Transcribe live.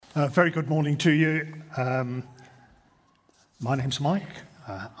Very good morning to you. My name's Mike.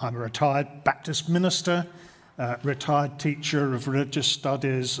 I'm a retired Baptist minister, retired teacher of religious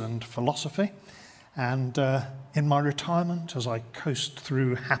studies and philosophy. And in my retirement, as I coast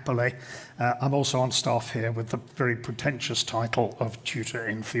through happily, I'm also on staff here with the very pretentious title of tutor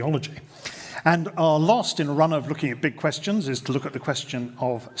in theology. And our last in a run of looking at big questions is to look at the question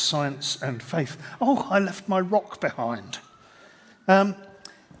of science and faith. Oh, I left my rock behind.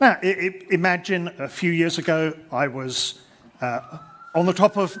 Now, imagine a few years ago, I was on the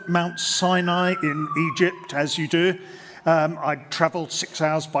top of Mount Sinai in Egypt, as you do. I'd travelled 6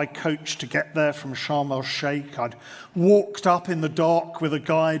 hours by coach to get there from Sharm el-Sheikh. I'd walked up in the dark with a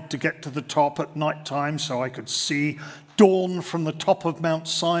guide to get to the top at night time so I could see dawn from the top of Mount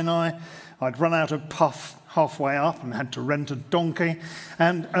Sinai. I'd run out of puff halfway up and had to rent a donkey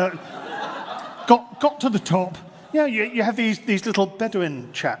and got to the top. Yeah, you have these little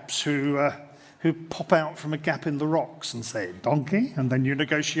Bedouin chaps who pop out from a gap in the rocks and say, donkey, and then you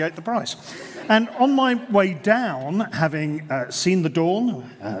negotiate the price. And on my way down, having seen the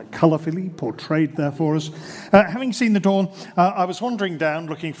dawn, colourfully portrayed there for us, having seen the dawn, I was wandering down,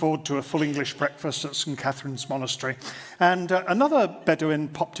 looking forward to a full English breakfast at St. Catherine's Monastery, and another Bedouin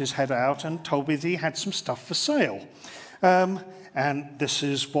popped his head out and told me that he had some stuff for sale. And this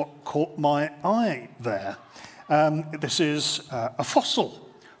is what caught my eye there. This is a fossil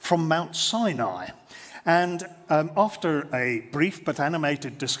from Mount Sinai. And after a brief but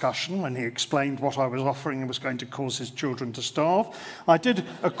animated discussion, when he explained what I was offering and was going to cause his children to starve, I did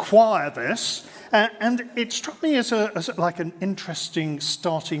acquire this. And it struck me as like an interesting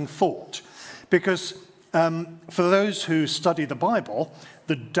starting thought. Because for those who study the Bible,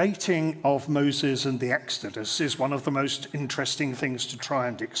 the dating of Moses and the Exodus is one of the most interesting things to try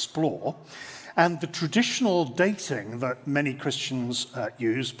and explore. And the traditional dating that many Christians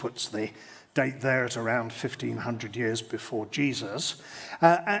use puts the date there at around 1,500 years before Jesus.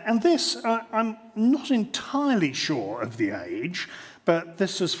 And this, I'm not entirely sure of the age, but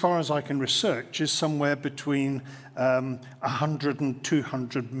this, as far as I can research, is somewhere between 100 and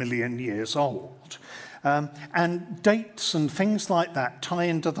 200 million years old. And dates and things like that tie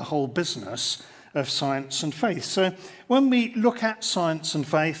into the whole business of science and faith. So when we look at science and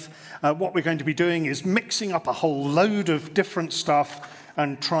faith, what we're going to be doing is mixing up a whole load of different stuff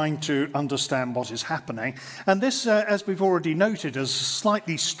and trying to understand what is happening. And this, as we've already noted, is a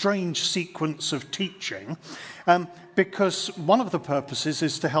slightly strange sequence of teaching, because one of the purposes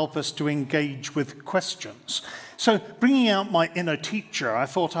is to help us to engage with questions. So bringing out my inner teacher, I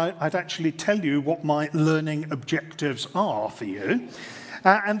thought I'd actually tell you what my learning objectives are for you.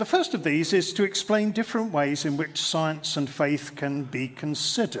 And the first of these is to explain different ways in which science and faith can be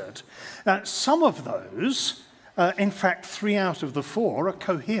considered. Some of those, in fact 3 out of the 4, are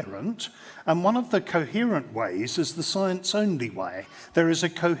coherent, and one of the coherent ways is the science-only way. There is a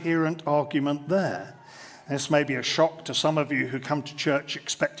coherent argument there. This may be a shock to some of you who come to church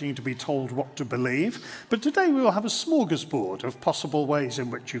expecting to be told what to believe, but today we will have a smorgasbord of possible ways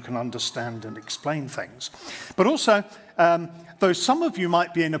in which you can understand and explain things. But also, though some of you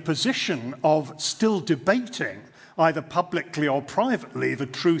might be in a position of still debating, either publicly or privately, the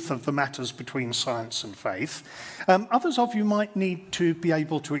truth of the matters between science and faith, others of you might need to be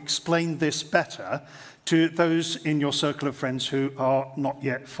able to explain this better to those in your circle of friends who are not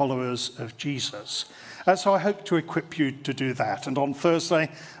yet followers of Jesus. So I hope to equip you to do that. And on Thursday,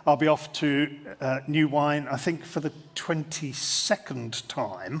 I'll be off to New Wine, I think for the 22nd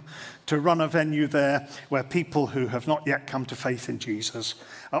time, to run a venue there where people who have not yet come to faith in Jesus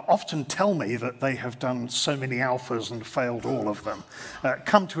often tell me that they have done so many alphas and failed all of them.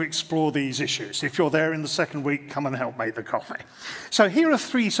 Come to explore these issues. If you're there in the second week, come and help make the coffee. So here are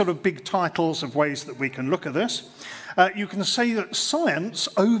 3 sort of big titles of ways that we can look at this. You can say that science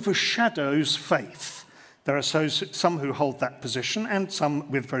overshadows faith. There are some who hold that position, and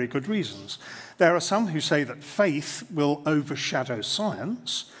some with very good reasons. There are some who say that faith will overshadow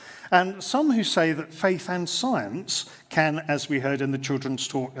science, and some who say that faith and science can, as we heard in the children's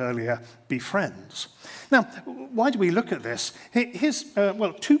talk earlier, be friends. Now, why do we look at this? Here's,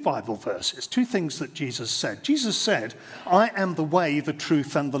 2 Bible verses, 2 things that Jesus said. Jesus said, "I am the way, the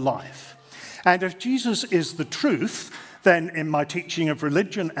truth, and the life." And if Jesus is the truth, then in my teaching of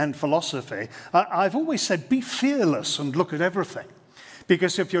religion and philosophy, I've always said, be fearless and look at everything.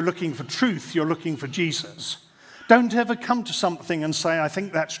 Because if you're looking for truth, you're looking for Jesus. Don't ever come to something and say, I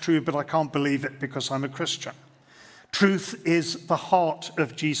think that's true, but I can't believe it because I'm a Christian. Truth is the heart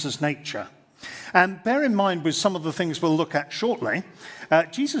of Jesus' nature. And bear in mind with some of the things we'll look at shortly,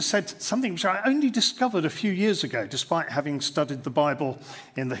 Jesus said something which I only discovered a few years ago, despite having studied the Bible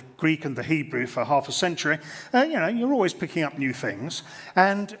in the Greek and the Hebrew for half a century. You're always picking up new things.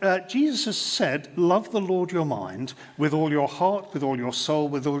 And Jesus has said, love the Lord your mind with all your heart, with all your soul,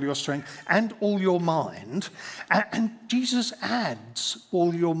 with all your strength, and all your mind. And Jesus adds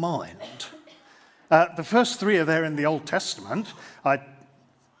all your mind. The first three are there in the Old Testament. I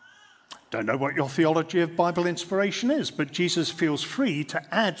don't know what your theology of Bible inspiration is, but Jesus feels free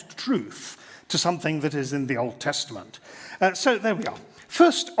to add truth to something that is in the Old Testament. So there we are.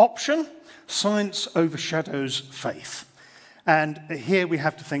 First option, science overshadows faith. And here we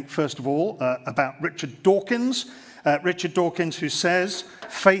have to think, first of all, about Richard Dawkins. Richard Dawkins, who says,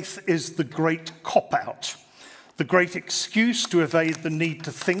 faith is the great cop-out, the great excuse to evade the need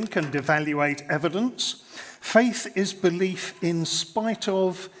to think and evaluate evidence. Faith is belief in spite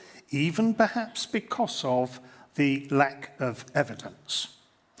of, even perhaps because of, the lack of evidence.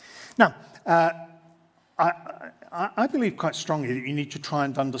 Now, I believe quite strongly that you need to try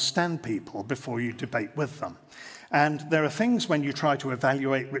and understand people before you debate with them. And there are things when you try to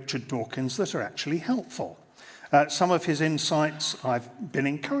evaluate Richard Dawkins that are actually helpful. Some of his insights I've been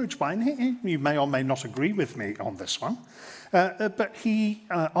encouraged by, and you may or may not agree with me on this one, but he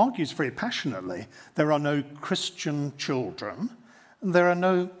argues very passionately there are no Christian children, and there are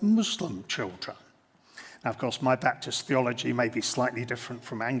no Muslim children. Now, of course, my Baptist theology may be slightly different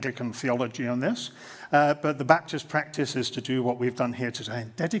from Anglican theology on this, but the Baptist practice is to do what we've done here today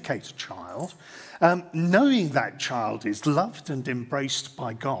and dedicate a child, knowing that child is loved and embraced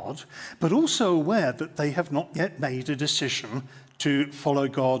by God, but also aware that they have not yet made a decision to follow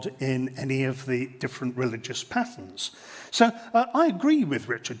God in any of the different religious patterns. So I agree with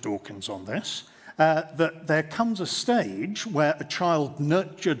Richard Dawkins on this. That there comes a stage where a child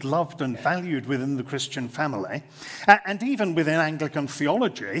nurtured, loved and valued within the Christian family, and even within Anglican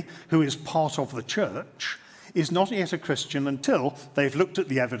theology, who is part of the church, is not yet a Christian until they've looked at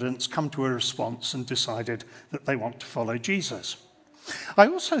the evidence, come to a response and decided that they want to follow Jesus. I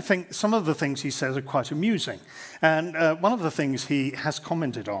also think some of the things he says are quite amusing. And one of the things he has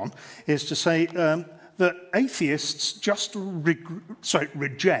commented on is to say that atheists just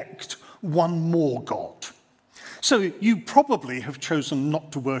reject one more God. So you probably have chosen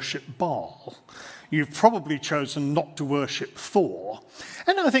not to worship Baal. You've probably chosen not to worship Thor.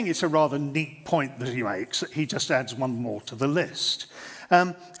 And I think it's a rather neat point that he makes, that he just adds one more to the list.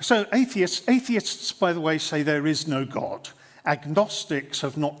 So atheists, by the way, say there is no God. Agnostics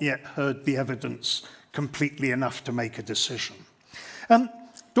have not yet heard the evidence completely enough to make a decision.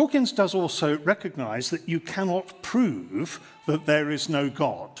 Dawkins does also recognize that you cannot prove that there is no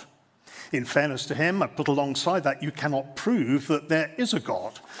God. In fairness to him, I put alongside that, you cannot prove that there is a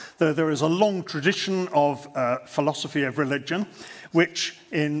God. Though there is a long tradition of philosophy of religion, which,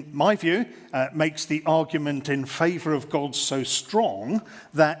 in my view, makes the argument in favor of God so strong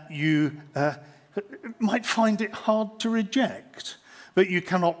that you might find it hard to reject. But you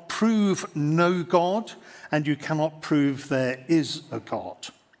cannot prove no God, and you cannot prove there is a God.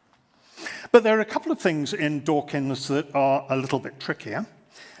 But there are a couple of things in Dawkins that are a little bit trickier.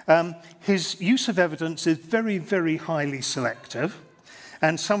 His use of evidence is very, very highly selective,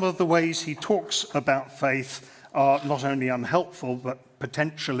 and some of the ways he talks about faith are not only unhelpful, but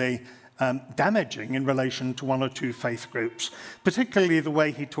potentially damaging in relation to one or two faith groups, particularly the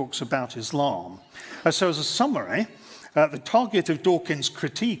way he talks about Islam. So as a summary, the target of Dawkins'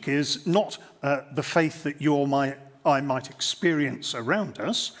 critique is not the faith that you or I might experience around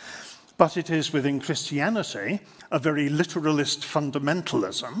us, but it is within Christianity a very literalist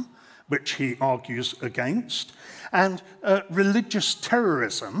fundamentalism, which he argues against, and religious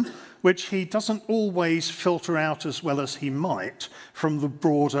terrorism, which he doesn't always filter out as well as he might from the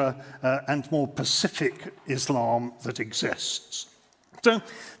broader and more pacific Islam that exists. So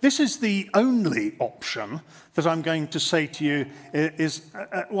this is the only option that I'm going to say to you is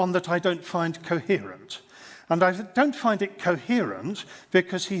one that I don't find coherent. And I don't find it coherent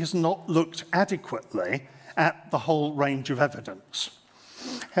because he has not looked adequately at the whole range of evidence.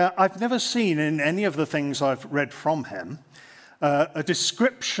 I've never seen in any of the things I've read from him a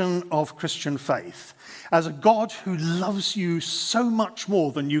description of Christian faith as a God who loves you so much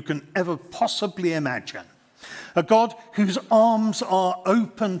more than you can ever possibly imagine. A God whose arms are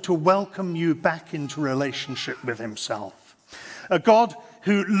open to welcome you back into relationship with himself. A God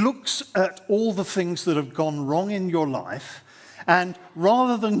who looks at all the things that have gone wrong in your life and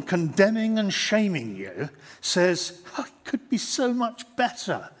rather than condemning and shaming you, says, oh, it could be so much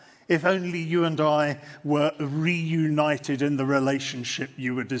better If only you and I were reunited in the relationship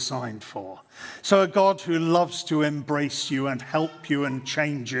you were designed for. So a God who loves to embrace you and help you and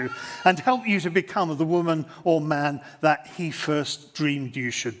change you and help you to become the woman or man that he first dreamed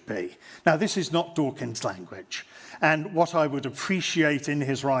you should be. Now, this is not Dawkins' language. And what I would appreciate in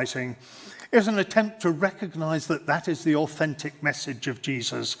his writing is an attempt to recognize that that is the authentic message of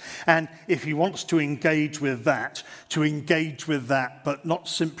Jesus. And if he wants to engage with that, but not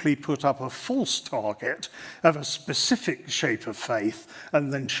simply put up a false target of a specific shape of faith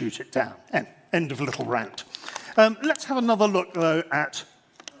and then shoot it down. End of little rant. Let's have another look, though, at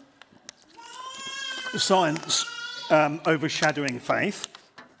science overshadowing faith.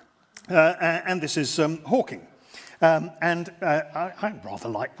 And this is Hawking. I rather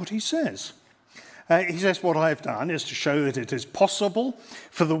like what he says. He says, what I've done is to show that it is possible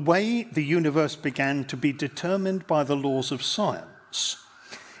for the way the universe began to be determined by the laws of science.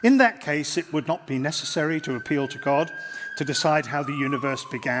 In that case, it would not be necessary to appeal to God to decide how the universe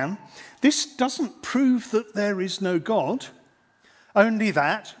began. This doesn't prove that there is no God, only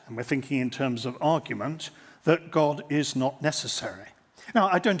that, and we're thinking in terms of argument, that God is not necessary. Now,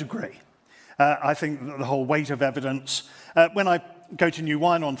 I don't agree. I think that the whole weight of evidence, when I go to New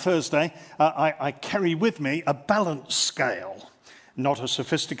Wine on Thursday, I carry with me a balance scale. Not a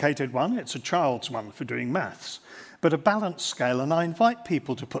sophisticated one, it's a child's one for doing maths, but a balance scale, and I invite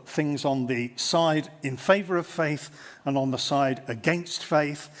people to put things on the side in favour of faith and on the side against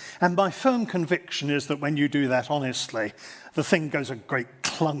faith, and my firm conviction is that when you do that honestly, the thing goes a great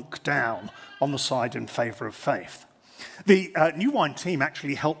clunk down on the side in favour of faith. The New Wine team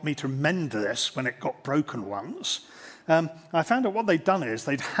actually helped me to mend this when it got broken once. I found out what they'd done is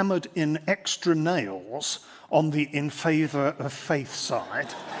they'd hammered in extra nails on the in favour of faith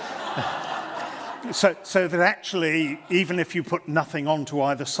side. so that actually, even if you put nothing onto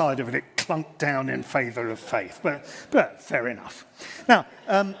either side of it, it clunked down in favour of faith. But fair enough. Now,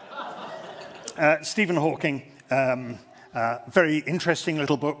 Stephen Hawking, very interesting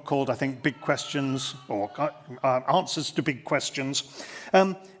little book called, I think, Big Questions, or Answers to Big Questions.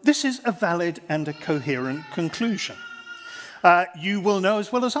 This is a valid and a coherent conclusion. You will know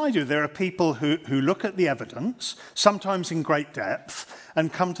as well as I do, there are people who look at the evidence, sometimes in great depth,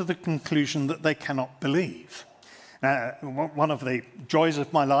 and come to the conclusion that they cannot believe. Now, one of the joys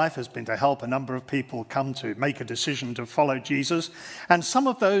of my life has been to help a number of people come to make a decision to follow Jesus, and some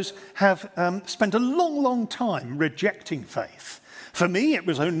of those have spent a long, long time rejecting faith. For me, it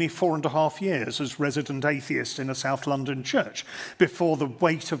was only 4.5 years as resident atheist in a South London church before the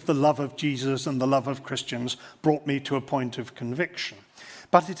weight of the love of Jesus and the love of Christians brought me to a point of conviction.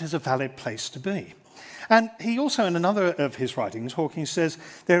 But it is a valid place to be. And he also, in another of his writings, Hawking says,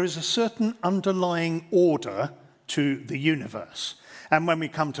 there is a certain underlying order to the universe. And when we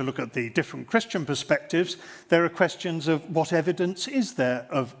come to look at the different Christian perspectives, there are questions of what evidence is there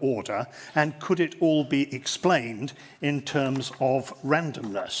of order, and could it all be explained in terms of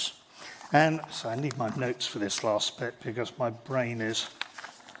randomness? And so I need my notes for this last bit because my brain is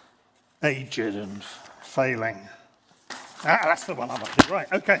aged and failing. That's the one I wanted,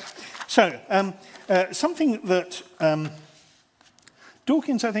 right, okay. So something that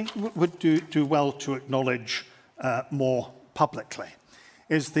Dawkins, I think, would do well to acknowledge more publicly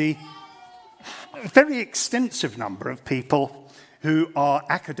is the very extensive number of people who are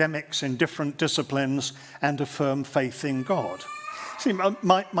academics in different disciplines and affirm faith in God. See,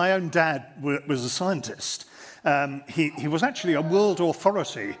 my own dad was a scientist. He was actually a world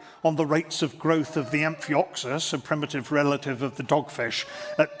authority on the rates of growth of the Amphioxus, a primitive relative of the dogfish,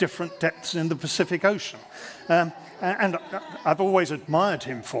 at different depths in the Pacific Ocean. And I've always admired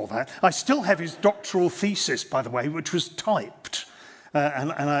him for that. I still have his doctoral thesis, by the way, which was typed.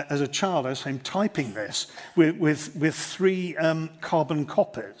 And as a child, I was typing this with 3 carbon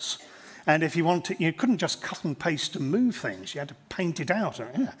copies. And if you wanted, you couldn't just cut and paste and move things. You had to paint it out.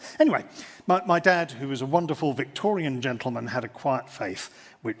 Yeah. Anyway, my dad, who was a wonderful Victorian gentleman, had a quiet faith,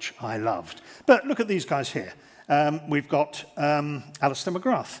 which I loved. But look at these guys here. We've got Alistair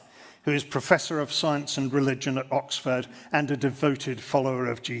McGrath, who is Professor of Science and Religion at Oxford and a devoted follower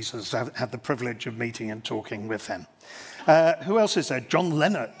of Jesus. I've had the privilege of meeting and talking with him. Who else is there? John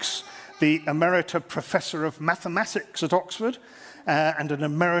Lennox, the Emerita Professor of Mathematics at Oxford, and an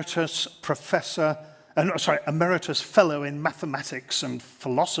Emeritus Fellow in Mathematics and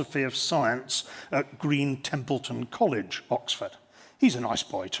Philosophy of Science at Green Templeton College, Oxford. He's a nice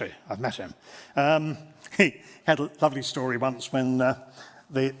boy too, I've met him. He had a lovely story once when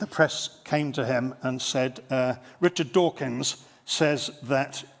the press came to him and said, Richard Dawkins says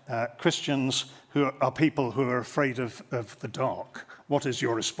that Christians who are people who are afraid of the dark, What is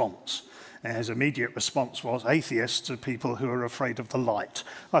your response? And his immediate response was, atheists are people who are afraid of the light.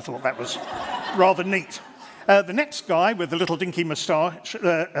 I thought that was rather neat. The next guy with the little dinky moustache,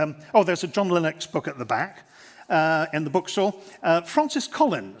 there's a John Lennox book at the back in the bookstall. Francis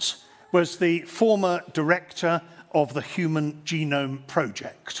Collins was the former director of the Human Genome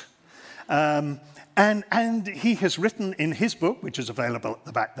Project. And he has written in his book, which is available at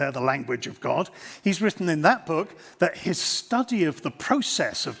the back there, The Language of God, he's written in that book that his study of the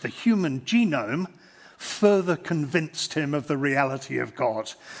process of the human genome further convinced him of the reality of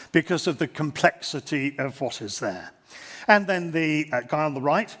God because of the complexity of what is there. And then the guy on the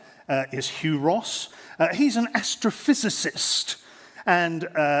right is Hugh Ross. He's an astrophysicist. And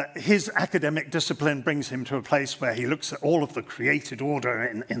his academic discipline brings him to a place where he looks at all of the created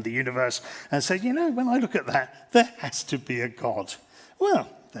order in the universe and says, you know, when I look at that, there has to be a God. Well,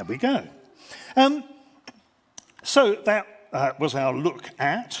 there we go. So that was our look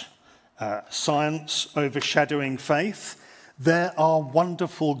at science overshadowing faith. There are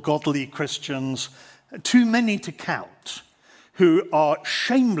wonderful, godly Christians, too many to count, who are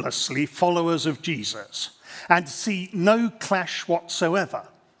shamelessly followers of Jesus and see no clash whatsoever.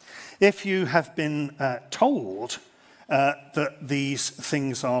 If you have been told that these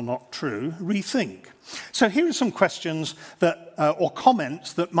things are not true, rethink. So here are some questions that, or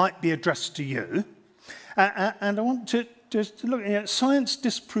comments that might be addressed to you. And I want to just look at science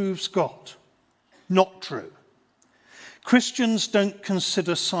disproves God. Not true. Christians don't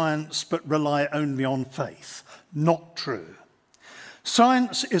consider science but rely only on faith. Not true.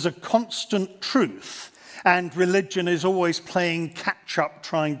 Science is a constant truth, and religion is always playing catch-up,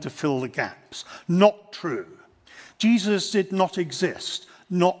 trying to fill the gaps. Not true. Jesus did not exist.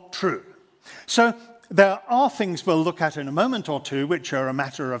 Not true. So there are things we'll look at in a moment or two which are a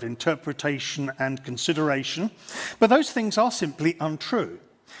matter of interpretation and consideration, but those things are simply untrue.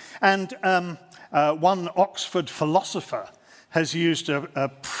 And one Oxford philosopher has used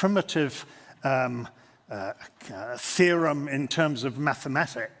a primitive theorem in terms of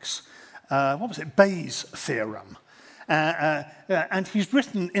mathematics. Bayes' theorem. And he's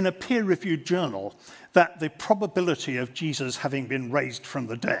written in a peer-reviewed journal that the probability of Jesus having been raised from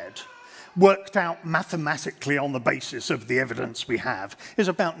the dead, worked out mathematically on the basis of the evidence we have, is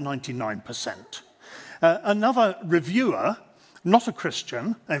about 99%. Another reviewer, not a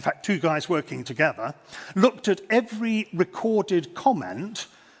Christian, in fact, two guys working together, looked at every recorded comment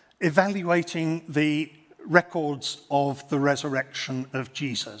evaluating the records of the resurrection of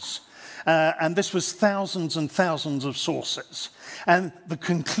Jesus. And this was thousands and thousands of sources. And the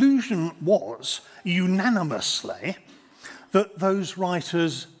conclusion was, unanimously, that those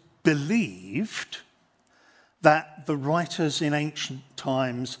writers believed that the writers in ancient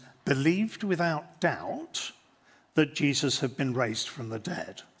times believed without doubt that Jesus had been raised from the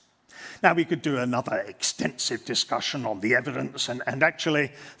dead. Now, we could do another extensive discussion on the evidence, and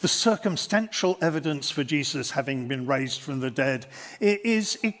actually the circumstantial evidence for Jesus having been raised from the dead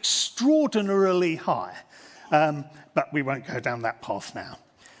is extraordinarily high, but we won't go down that path now.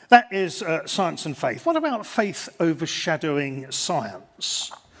 That is science and faith. What about faith overshadowing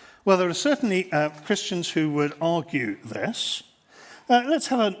science? Well, there are certainly Christians who would argue this. Let's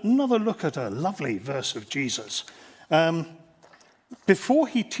have another look at a lovely verse of Jesus. Before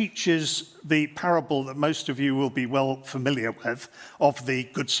he teaches the parable that most of you will be well familiar with of the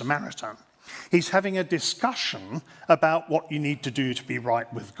Good Samaritan, he's having a discussion about what you need to do to be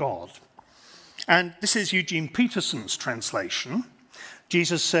right with God. And this is Eugene Peterson's translation.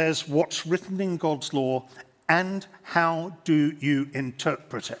 Jesus says, what's written in God's law and how do you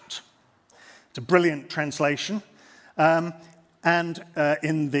interpret it? It's a brilliant translation. And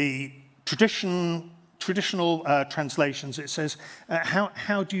in the traditional translations, it says,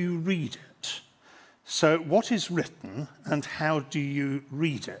 how do you read it? So what is written and how do you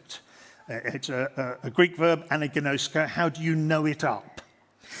read it? It's a Greek verb, anaginosko. How do you know it up?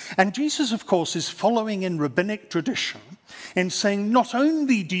 And Jesus, of course, is following in rabbinic tradition in saying not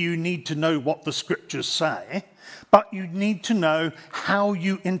only do you need to know what the scriptures say, but you need to know how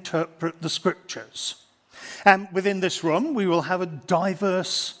you interpret the scriptures. And within this room, we will have a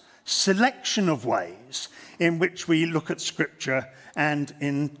diverse selection of ways in which we look at scripture and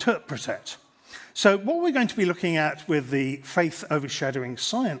interpret it. So what we're going to be looking at with the faith overshadowing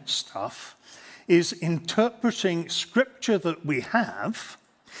science stuff is interpreting scripture that we have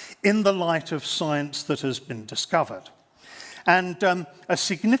in the light of science that has been discovered. And a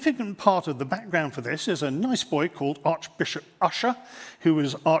significant part of the background for this is a nice boy called Archbishop Usher, who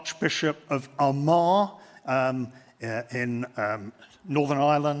was Archbishop of Armagh in Northern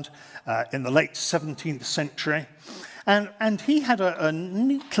Ireland in the late 17th century. And he had a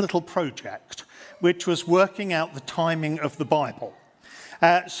neat little project which was working out the timing of the Bible.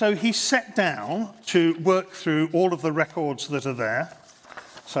 So he sat down to work through all of the records that are there.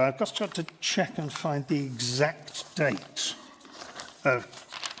 So I've just got to check and find the exact date of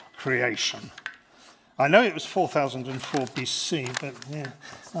creation. I know it was 4004 BC, but yeah,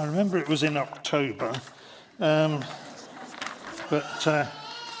 I remember it was in October. I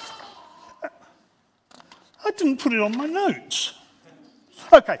didn't put it on my notes.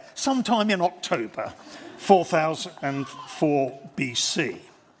 Okay, sometime in October, 4004 BC.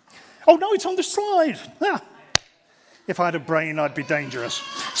 Oh no, it's on the slide. Ah. If I had a brain, I'd be dangerous.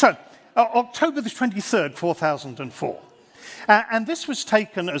 So, October the 23rd, 4004. And this was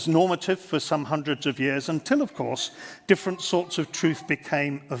taken as normative for some hundreds of years until, of course, different sorts of truth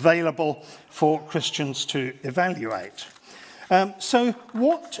became available for Christians to evaluate. So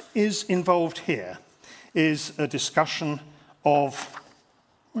what is involved here is a discussion of...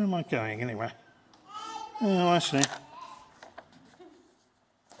 Where am I going, anyway? Oh, I see.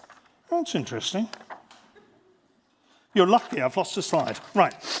 That's interesting. You're lucky, I've lost a slide.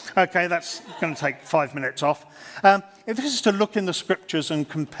 Right, okay, that's going to take 5 minutes off. If this is to look in the scriptures and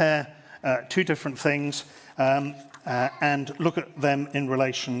compare two different things and look at them in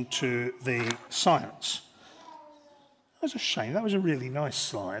relation to the science. That's a shame, that was a really nice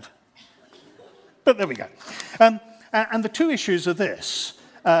slide. But there we go. And the two issues are this.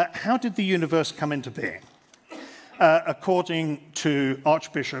 How did the universe come into being? According to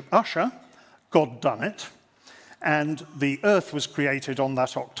Archbishop Usher, God done it. And the earth was created on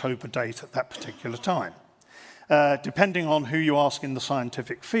that October date at that particular time. Depending on who you ask in the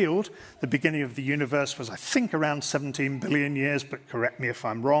scientific field, the beginning of the universe was, I think, around 17 billion years, but correct me if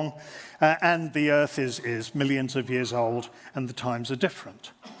I'm wrong. And the earth is millions of years old, and the times are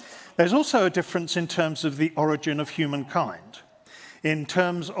different. There's also a difference in terms of the origin of humankind. In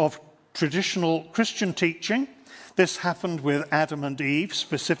terms of traditional Christian teaching, this happened with Adam and Eve,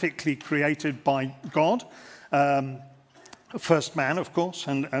 specifically created by God. First man, of course,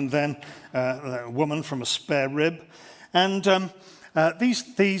 and then a woman from a spare rib. And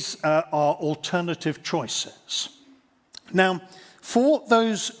these are alternative choices. Now, for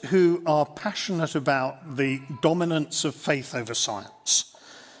those who are passionate about the dominance of faith over science,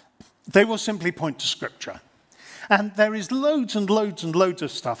 they will simply point to Scripture. And there is loads and loads and loads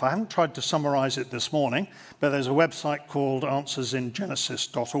of stuff. I haven't tried to summarize it this morning, but there's a website called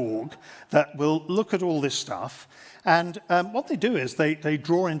answersingenesis.org that will look at all this stuff. And what they do is they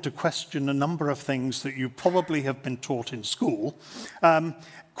draw into question a number of things that you probably have been taught in school,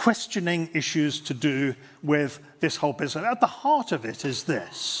 questioning issues to do with this whole business. At the heart of it is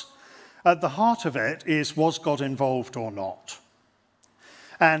this. At the heart of it is, was God involved or not?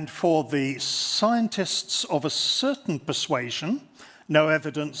 And for the scientists of a certain persuasion, no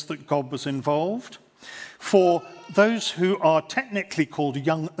evidence that God was involved. For those who are technically called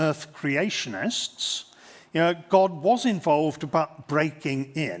young earth creationists, God was involved about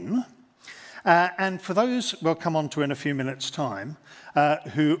breaking in. And for those we'll come on to in a few minutes' time,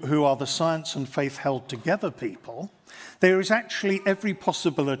 who are the science and faith held together people, there is actually every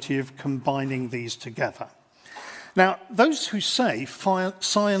possibility of combining these together. Now, those who say faith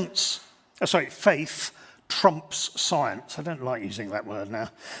trumps science, I don't like using that word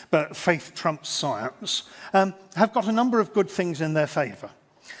now, but faith trumps science, have got a number of good things in their favour.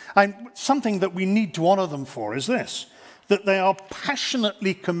 And something that we need to honour them for is this, that they are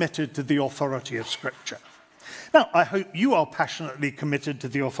passionately committed to the authority of Scripture. Now, I hope you are passionately committed to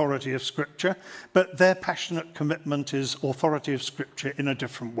the authority of Scripture, but their passionate commitment is authority of Scripture in a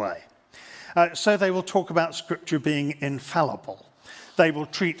different way. So they will talk about Scripture being infallible. They will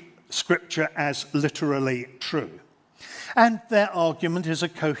treat Scripture as literally true. And their argument is a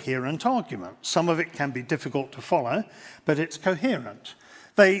coherent argument. Some of it can be difficult to follow, but it's coherent.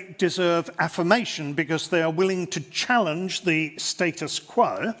 They deserve affirmation because they are willing to challenge the status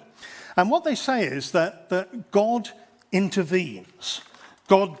quo. And what they say is that God intervenes.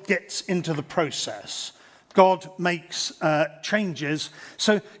 God gets into the process. God makes changes.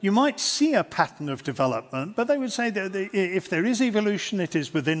 So you might see a pattern of development, but they would say that if there is evolution, it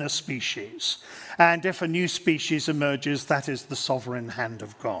is within a species. And if a new species emerges, that is the sovereign hand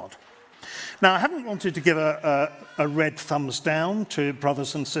of God. Now, I haven't wanted to give a red thumbs down to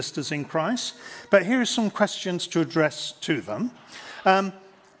brothers and sisters in Christ, but here are some questions to address to them.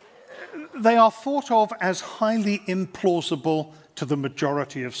 They are thought of as highly implausible to the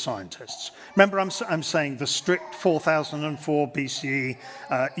majority of scientists. Remember, I'm saying the strict 4004 BCE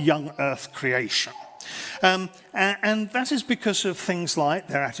young Earth creation. And that is because of things like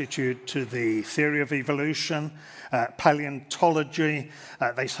their attitude to the theory of evolution, paleontology.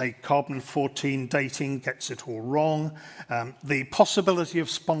 They say carbon-14 dating gets it all wrong. The possibility of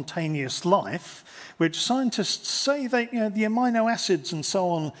spontaneous life, which scientists say that the amino acids and so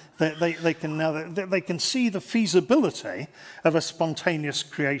on, they can see the feasibility of a spontaneous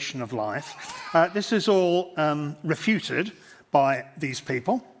creation of life. This is all refuted by these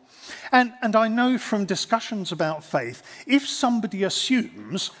people. And I know from discussions about faith, if somebody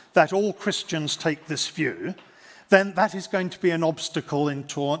assumes that all Christians take this view, then that is going to be an obstacle in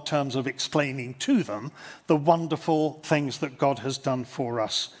terms of explaining to them the wonderful things that God has done for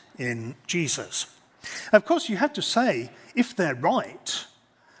us in Jesus. Of course, you have to say, if they're right,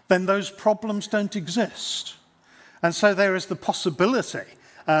 then those problems don't exist. And so there is the possibility,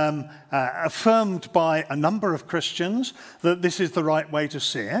 affirmed by a number of Christians, that this is the right way to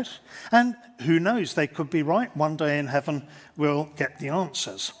see it. And who knows, they could be right. One day in heaven we'll get the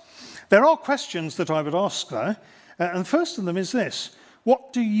answers. There are questions that I would ask, though. And first of them is this: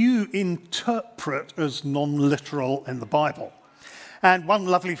 what do you interpret as non-literal in the Bible? And one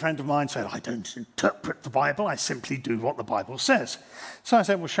lovely friend of mine said, I don't interpret the Bible, I simply do what the Bible says. So I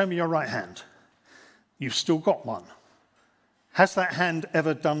said, well, show me your right hand. You've still got one. Has that hand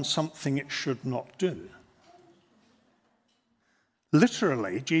ever done something it should not do?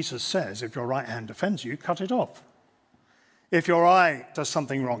 Literally, Jesus says, if your right hand offends you, cut it off. If your eye does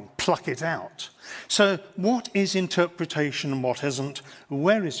something wrong, pluck it out. So what is interpretation and what isn't?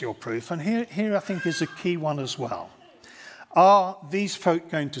 Where is your proof? And here I think is a key one as well. Are these folk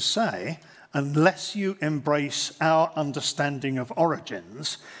going to say, unless you embrace our understanding of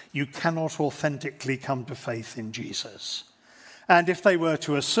origins, you cannot authentically come to faith in Jesus? And if they were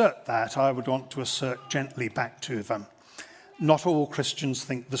to assert that, I would want to assert gently back to them, not all Christians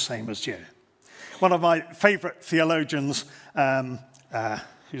think the same as you. One of my favourite theologians,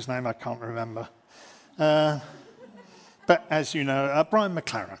 whose name I can't remember, but as you know, Brian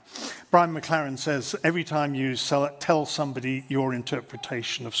McLaren. Brian McLaren says, every time you tell somebody your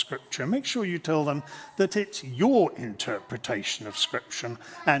interpretation of Scripture, make sure you tell them that it's your interpretation of Scripture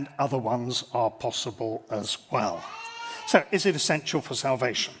and other ones are possible as well. So, is it essential for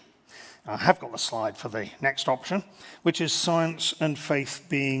salvation? I have got the slide for the next option, which is science and faith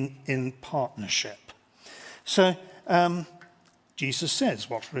being in partnership. So, Jesus says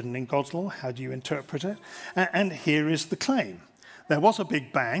what's written in God's law, how do you interpret it? And here is the claim. There was a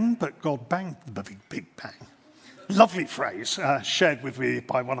big bang, but God banged the big bang. Lovely phrase shared with me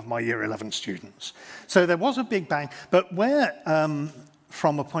by one of my Year 11 students. So there was a big bang, but where,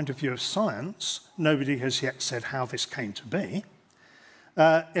 from a point of view of science, nobody has yet said how this came to be,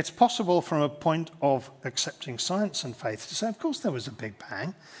 it's possible from a point of accepting science and faith to say, of course there was a big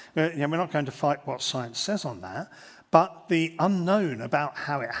bang. We're not going to fight what science says on that, but the unknown about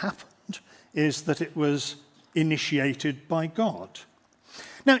how it happened is that it was initiated by God.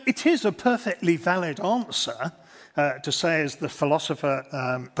 Now, it is a perfectly valid answer to say, as the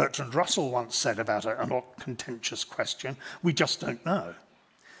philosopher Bertrand Russell once said about a not contentious question, we just don't know.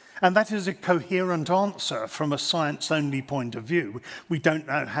 And that is a coherent answer from a science-only point of view. We don't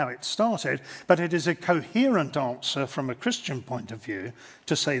know how it started, but it is a coherent answer from a Christian point of view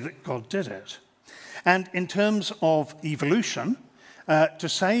to say that God did it. And in terms of evolution, to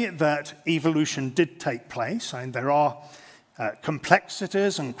say that evolution did take place, and there are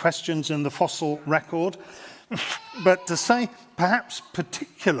complexities and questions in the fossil record, but to say perhaps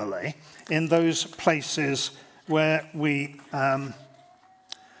particularly in those places where we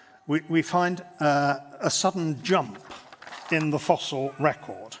find a sudden jump in the fossil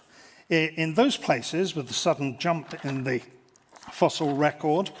record. In those places with the sudden jump in the fossil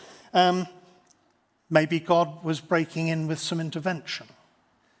record, maybe God was breaking in with some intervention.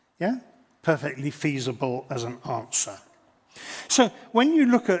 Yeah? Perfectly feasible as an answer. So when you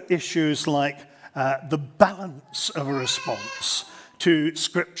look at issues like the balance of a response to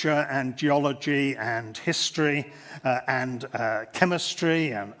scripture and geology and history and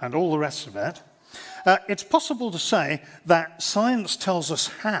chemistry and all the rest of it, it's possible to say that science tells us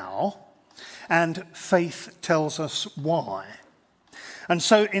how and faith tells us why. And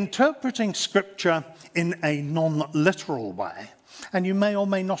so interpreting scripture in a non-literal way, and you may or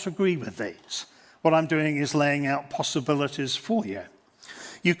may not agree with these, what I'm doing is laying out possibilities for you.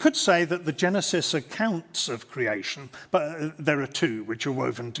 You could say that the Genesis accounts of creation, but there are two which are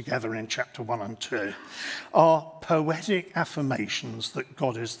woven together in chapter 1 and 2, are poetic affirmations that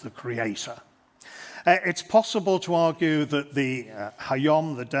God is the creator. It's possible to argue that the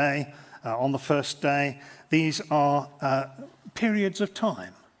Hayom, the day, on the first day, these are periods of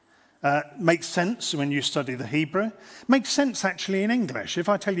time. Makes sense when you study the Hebrew. Makes sense actually in English. If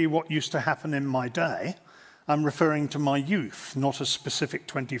I tell you what used to happen in my day, I'm referring to my youth, not a specific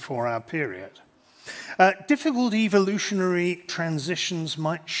 24-hour period. Difficult evolutionary transitions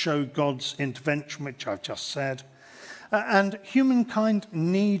might show God's intervention, which I've just said. And humankind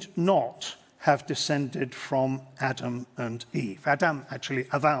need not have descended from Adam and Eve. Adam, actually,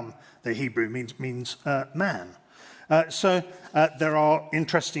 Adam, the Hebrew means man. So there are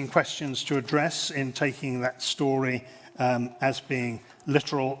interesting questions to address in taking that story as being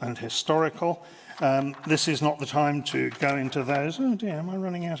literal and historical. This is not the time to go into those. Oh dear, am I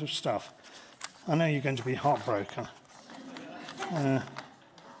running out of stuff? I know you're going to be heartbroken.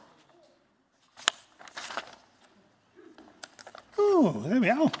 Oh, there we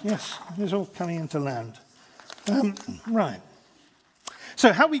are. Oh, yes, it's all coming into land. Right.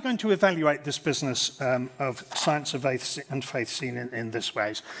 So how are we going to evaluate this business of science of faith and faith seen in this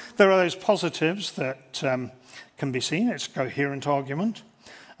ways? There are those positives that can be seen. It's a coherent argument.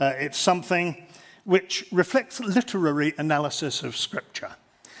 It's something which reflects literary analysis of Scripture.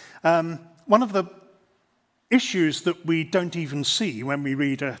 One of the issues that we don't even see when we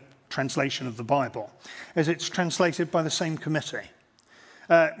read a translation of the Bible is it's translated by the same committee.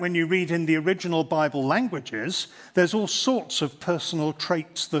 When you read in the original Bible languages, there's all sorts of personal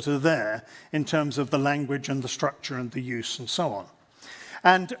traits that are there in terms of the language and the structure and the use and so on.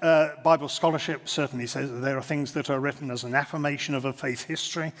 And Bible scholarship certainly says that there are things that are written as an affirmation of a faith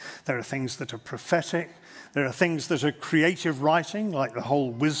history. There are things that are prophetic. There are things that are creative writing, like the whole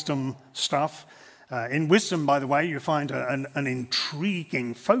wisdom stuff. In wisdom, by the way, you find an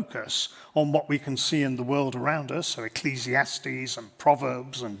intriguing focus on what we can see in the world around us, so Ecclesiastes and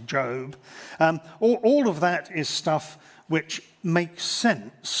Proverbs and Job. All of that is stuff which makes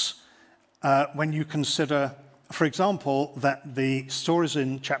sense when you consider, for example, that the stories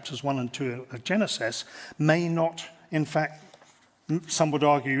in chapters 1 and 2 of Genesis may not, in fact, some would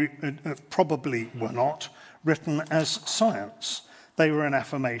argue, probably were not, written as science. They were an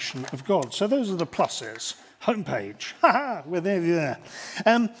affirmation of God. So those are the pluses. Homepage. Ha-ha, we're nearly there.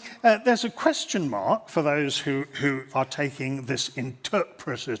 There's a question mark for those who are taking this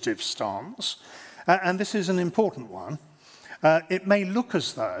interpretative stance, and this is an important one. It may look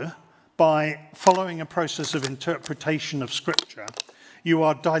as though, by following a process of interpretation of Scripture, you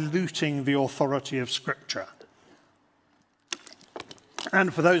are diluting the authority of Scripture.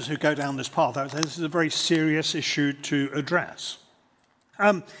 And for those who go down this path, this is a very serious issue to address.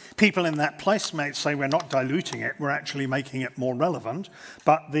 People in that place may say we're not diluting it, we're actually making it more relevant,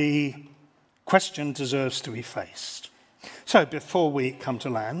 but the question deserves to be faced. So before we come to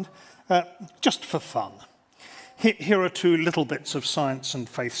land, just for fun, here are two little bits of science and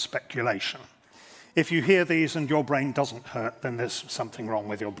faith speculation. If you hear these and your brain doesn't hurt, then there's something wrong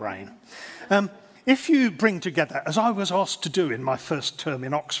with your brain. If you bring together, as I was asked to do in my first term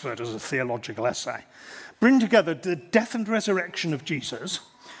in Oxford as a theological essay, bring together the death and resurrection of Jesus,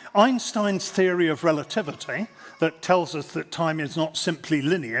 Einstein's theory of relativity that tells us that time is not simply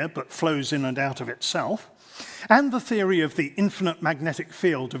linear but flows in and out of itself, and the theory of the infinite magnetic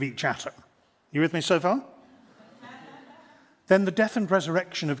field of each atom. You with me so far? Then the death and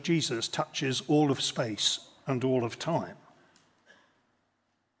resurrection of Jesus touches all of space and all of time.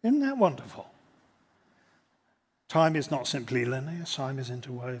 Isn't that wonderful? Time is not simply linear, time is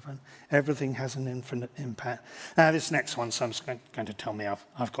interwoven. Everything has an infinite impact. Now, this next one, someone's going to tell me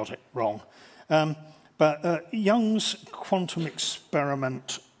I've got it wrong. But Young's quantum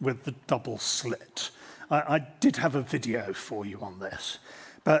experiment with the double slit. I did have a video for you on this.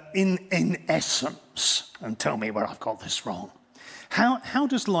 But in essence, and tell me where I've got this wrong, how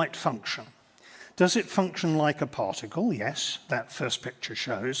does light function? Does it function like a particle? Yes, that first picture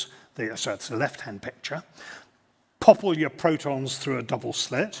shows. So it's the left-hand picture. Pop all your protons through a double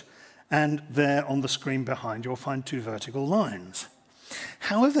slit, and there on the screen behind you'll find two vertical lines.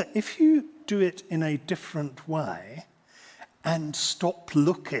 However, if you do it in a different way and stop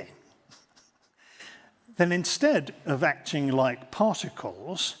looking, then instead of acting like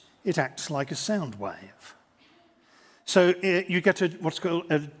particles, it acts like a sound wave. So you get what's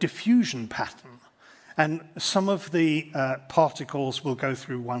called a diffusion pattern. And some of the particles will go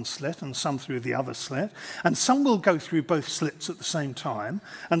through one slit and some through the other slit. And some will go through both slits at the same time.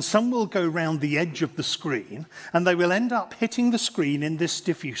 And some will go round the edge of the screen. And they will end up hitting the screen in this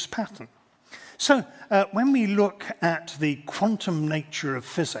diffuse pattern. So when we look at the quantum nature of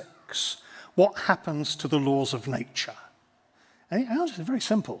physics, what happens to the laws of nature? The answer is very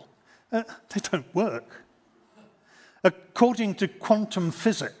simple. They don't work. According to quantum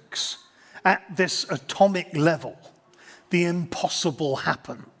physics, at this atomic level, the impossible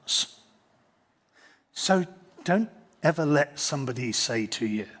happens. So don't ever let somebody say to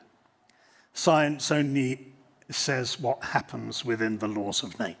you, science only says what happens within the laws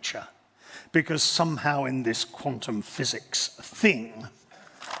of nature, because somehow in this quantum physics thing,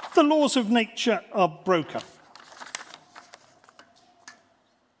 the laws of nature are broken.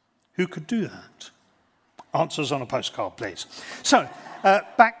 Who could do that? Answers on a postcard, please. So,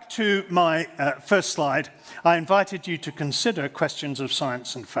 back to my first slide. I invited you to consider questions of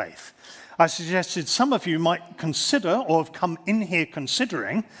science and faith. I suggested some of you might consider, or have come in here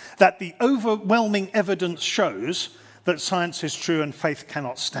considering, that the overwhelming evidence shows that science is true and faith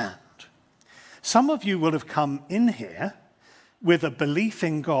cannot stand. Some of you will have come in here with a belief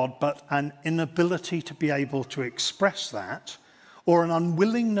in God, but an inability to be able to express that, or an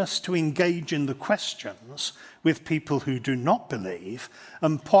unwillingness to engage in the questions with people who do not believe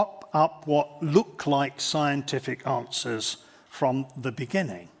and pop up what look like scientific answers from the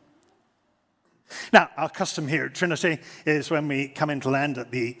beginning. Now, our custom here at Trinity is when we come into land at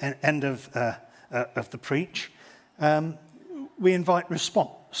the end of the preach, we invite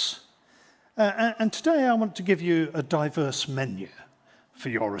response. And today I want to give you a diverse menu for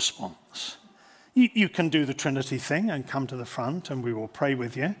your response. You can do the Trinity thing and come to the front and we will pray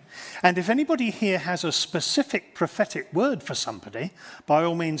with you. And if anybody here has a specific prophetic word for somebody, by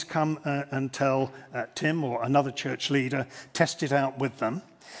all means come and tell Tim or another church leader, test it out with them.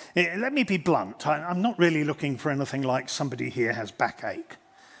 Let me be blunt. I'm not really looking for anything like somebody here has backache.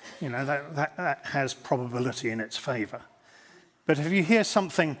 You know, that has probability in its favour. But if you hear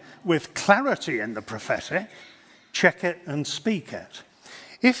something with clarity in the prophetic, check it and speak it.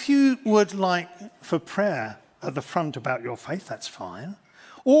 If you would like for prayer at the front about your faith, that's fine.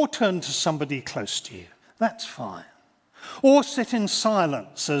 Or turn to somebody close to you, that's fine. Or sit in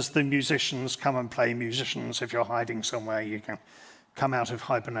silence as the musicians come and play. Musicians, if you're hiding somewhere, you can come out of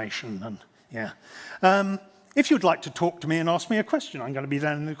hibernation. And yeah. If you'd like to talk to me and ask me a question, I'm going to be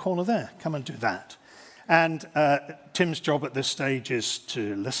down in the corner there. Come and do that. And Tim's job at this stage is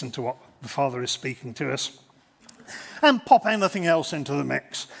to listen to what the Father is speaking to us and pop anything else into the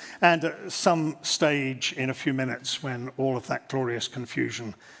mix. And at some stage in a few minutes, when all of that glorious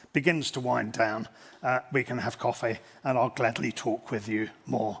confusion begins to wind down, we can have coffee and I'll gladly talk with you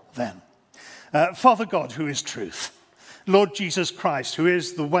more then. Father God, who is truth, Lord Jesus Christ, who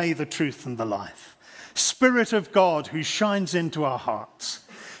is the way, the truth, and the life, Spirit of God, who shines into our hearts,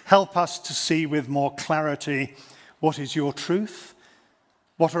 help us to see with more clarity what is your truth,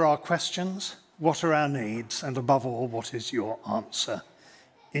 what are our questions, what are our needs, and above all, what is your answer?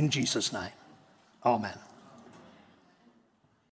 In Jesus' name, amen.